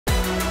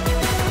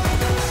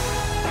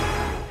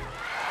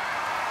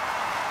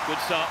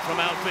start from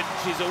Alfred.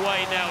 She's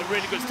away now. A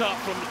really good start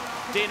from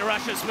Dina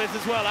Asher-Smith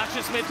as well.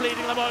 Asher-Smith leading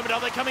at the moment. Are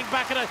they coming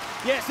back at her?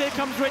 Yes, here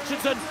comes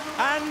Richardson.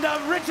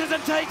 And Richardson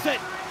takes it.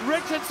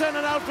 Richardson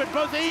and Alfred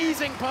both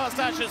easing past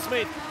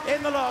Asher-Smith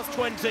in the last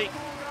 20.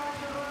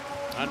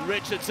 And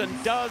Richardson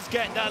does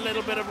get that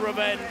little bit of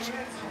revenge.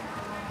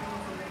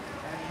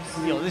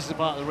 You know, this is a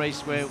part of the race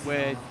where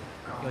you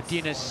know,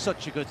 Dina's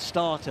such a good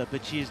starter,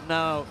 but she is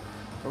now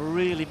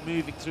really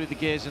moving through the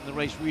gears in the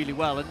race really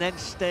well, and then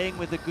staying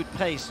with a good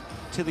pace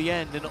to the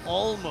end and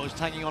almost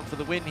hanging on for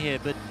the win here.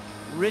 But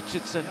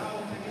Richardson,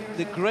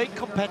 the great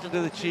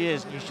competitor that she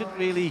is, and you shouldn't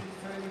really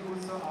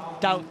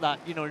doubt that.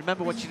 You know,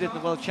 remember what she did in the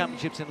World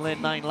Championships in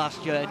lane 9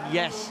 last year, and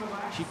yes,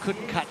 she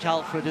couldn't catch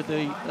Alfred at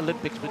the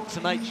Olympics, but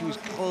tonight she was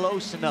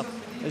close enough,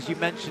 as you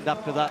mentioned,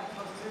 after that,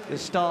 the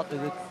start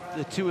that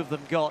the two of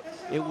them got,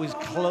 it was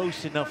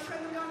close enough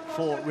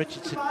for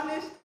Richardson.